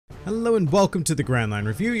Hello and welcome to the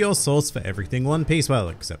GrandLineReview, your source for everything One Piece, well,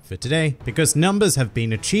 except for today, because numbers have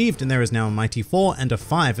been achieved and there is now a mighty 4 and a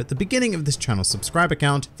 5 at the beginning of this channel's subscriber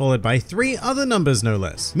count, followed by 3 other numbers no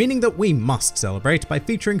less, meaning that we must celebrate by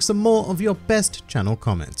featuring some more of your best channel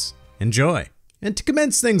comments. Enjoy! And to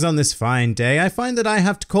commence things on this fine day, I find that I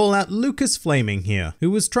have to call out Lucas Flaming here,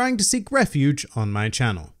 who was trying to seek refuge on my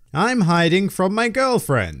channel. I'm hiding from my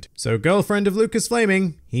girlfriend. So girlfriend of Lucas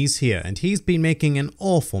Flaming, he's here and he's been making an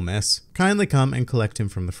awful mess. Kindly come and collect him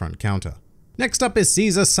from the front counter. Next up is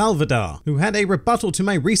Caesar Salvador, who had a rebuttal to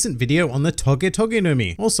my recent video on the Toge Toge no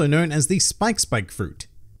Mi, also known as the Spike fruit.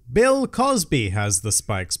 Bill Cosby has the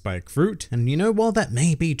Spike fruit, and you know, while that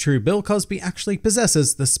may be true, Bill Cosby actually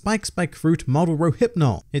possesses the Spike fruit model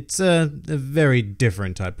Rohypnol. It's a very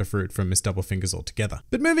different type of fruit from Miss Doublefingers altogether.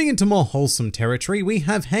 But moving into more wholesome territory, we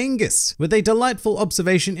have Hengist, with a delightful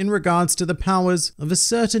observation in regards to the powers of a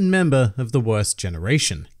certain member of the worst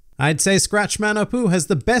generation. I'd say Scratchman Apu has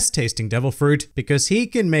the best tasting devil fruit because he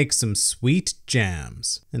can make some sweet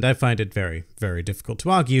jams. And I find it very, very difficult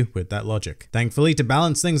to argue with that logic. Thankfully, to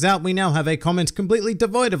balance things out, we now have a comment completely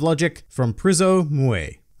devoid of logic from Prizo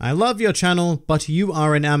Mue. I love your channel, but you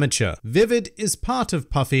are an amateur. Vivid is part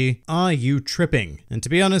of Puffy. Are you tripping? And to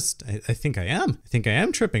be honest, I think I am. I think I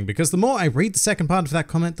am tripping because the more I read the second part of that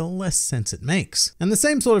comment, the less sense it makes. And the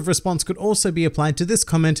same sort of response could also be applied to this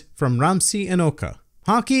comment from Ramsey Enoka.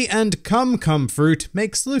 Haki and cum fruit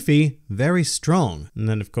makes Luffy very strong. And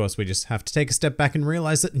then of course we just have to take a step back and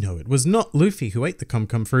realize that no, it was not Luffy who ate the cum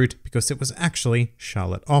fruit because it was actually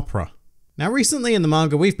Charlotte Opera. Now recently in the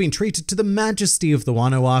manga we've been treated to the majesty of the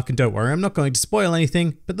Wano arc, and don't worry, I'm not going to spoil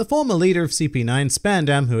anything, but the former leader of CP9,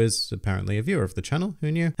 Spandam, who is apparently a viewer of the channel,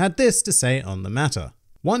 who knew, had this to say on the matter.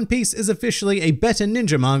 One Piece is officially a better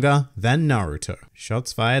ninja manga than Naruto.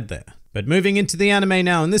 Shots fired there. But moving into the anime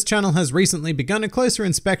now, and this channel has recently begun a closer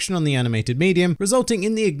inspection on the animated medium, resulting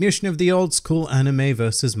in the ignition of the old school anime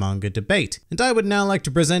versus manga debate. And I would now like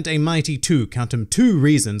to present a mighty two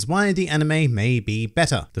reasons why the anime may be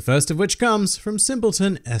better. The first of which comes from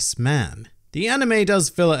Simpleton S. Man. The anime does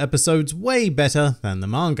filler episodes way better than the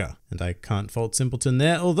manga, and I can't fault Simpleton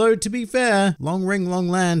there, although to be fair, Long Ring Long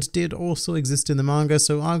Land did also exist in the manga,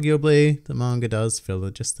 so arguably the manga does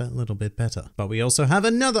filler just that little bit better. But we also have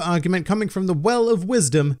another argument coming from the well of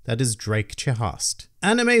wisdom that is Drake Chehast.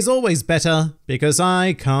 Anime's always better because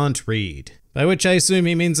I can't read. By which I assume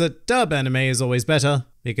he means that dub anime is always better,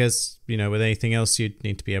 because, you know, with anything else you'd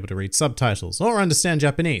need to be able to read subtitles or understand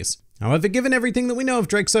Japanese. However, given everything that we know of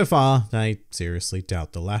Drake so far, I seriously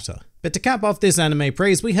doubt the latter. But to cap off this anime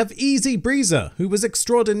praise, we have Easy Breezer, who was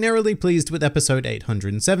extraordinarily pleased with episode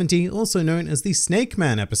 870, also known as the Snake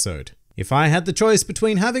Man episode. If I had the choice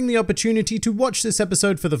between having the opportunity to watch this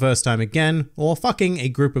episode for the first time again, or fucking a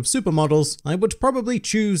group of supermodels, I would probably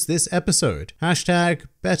choose this episode. Hashtag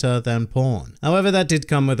better than porn. However, that did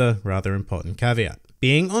come with a rather important caveat.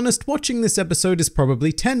 Being honest, watching this episode is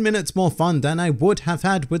probably 10 minutes more fun than I would have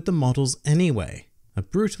had with the models anyway. A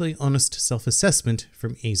brutally honest self-assessment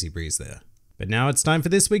from Easy Breeze there. But now it's time for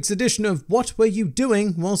this week's edition of What Were You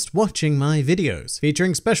Doing Whilst Watching My Videos,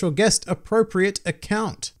 featuring special guest Appropriate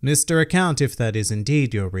Account. Mr. Account, if that is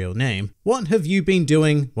indeed your real name, what have you been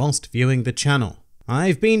doing whilst viewing the channel?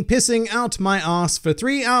 I've been pissing out my ass for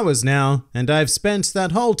 3 hours now, and I've spent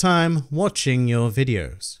that whole time watching your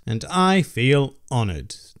videos. And I feel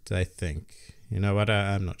honored, I think. You know what,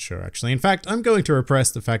 I'm not sure actually. In fact, I'm going to repress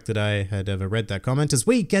the fact that I had ever read that comment as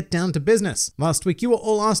we get down to business. Last week you were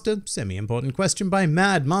all asked a semi-important question by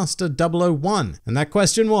Mad Master 001, and that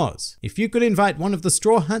question was, if you could invite one of the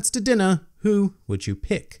Straw Hats to dinner, who would you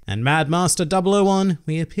pick? And Mad Master 001,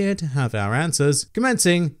 we appear to have our answers,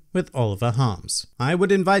 commencing with Oliver Harms. I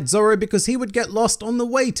would invite Zoro because he would get lost on the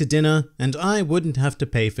way to dinner, and I wouldn't have to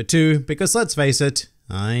pay for 2 because let's face it,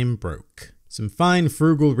 I'm broke. Some fine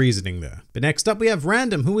frugal reasoning there. But next up we have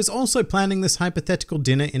Random, who is also planning this hypothetical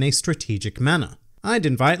dinner in a strategic manner. I'd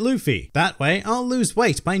invite Luffy. That way I'll lose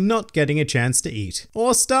weight by not getting a chance to eat.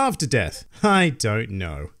 Or starve to death. I don't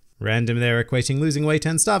know. Random there equating losing weight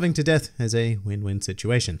and starving to death as a win-win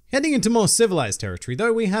situation. Heading into more civilized territory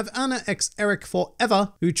though, we have Anna x Eric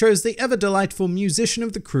Forever, who chose the ever-delightful musician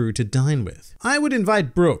of the crew to dine with. I would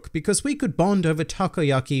invite Brooke because we could bond over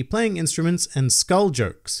takoyaki, playing instruments, and skull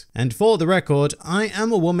jokes. And for the record, I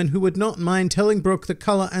am a woman who would not mind telling Brooke the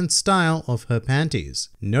color and style of her panties.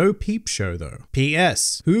 No peep show though.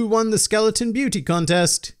 P.S. Who won the skeleton beauty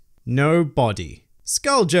contest? Nobody.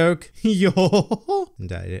 Skull joke. Yo.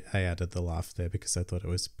 And I added the laugh there because I thought it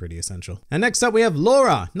was pretty essential. And next up we have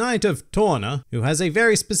Laura, Knight of Torna, who has a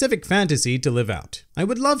very specific fantasy to live out. I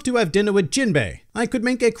would love to have dinner with Jinbei. I could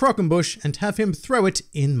make a croquembouche and have him throw it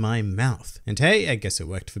in my mouth. And hey, I guess it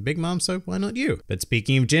worked for Big Mom, so why not you? But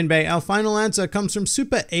speaking of Jinbei, our final answer comes from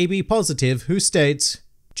Super AB Positive, who states,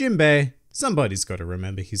 Jinbei, somebody's got to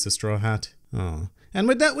remember he's a straw hat. Oh. And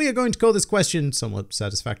with that, we are going to call this question somewhat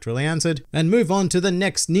satisfactorily answered and move on to the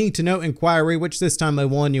next need to know inquiry, which this time I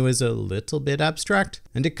warn you is a little bit abstract.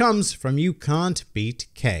 And it comes from You Can't Beat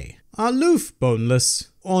K. Are loof boneless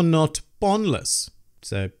or not boneless?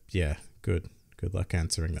 So yeah, good luck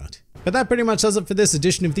answering that. But that pretty much does it for this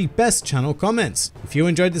edition of the Best Channel Comments. If you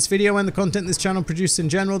enjoyed this video and the content this channel produces in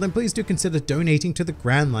general, then please do consider donating to the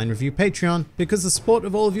GrandLineReview Patreon, because the support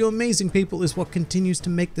of all of you amazing people is what continues to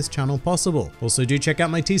make this channel possible. Also do check out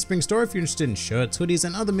my Teespring store if you're interested in shirts, hoodies,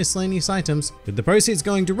 and other miscellaneous items, with the proceeds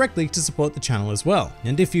going directly to support the channel as well.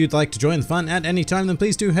 And if you'd like to join the fun at any time, then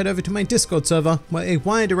please do head over to my Discord server, where a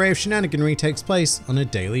wide array of shenaniganry takes place on a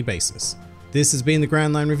daily basis. This has been the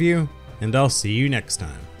GrandLineReview, and I'll see you next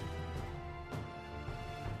time.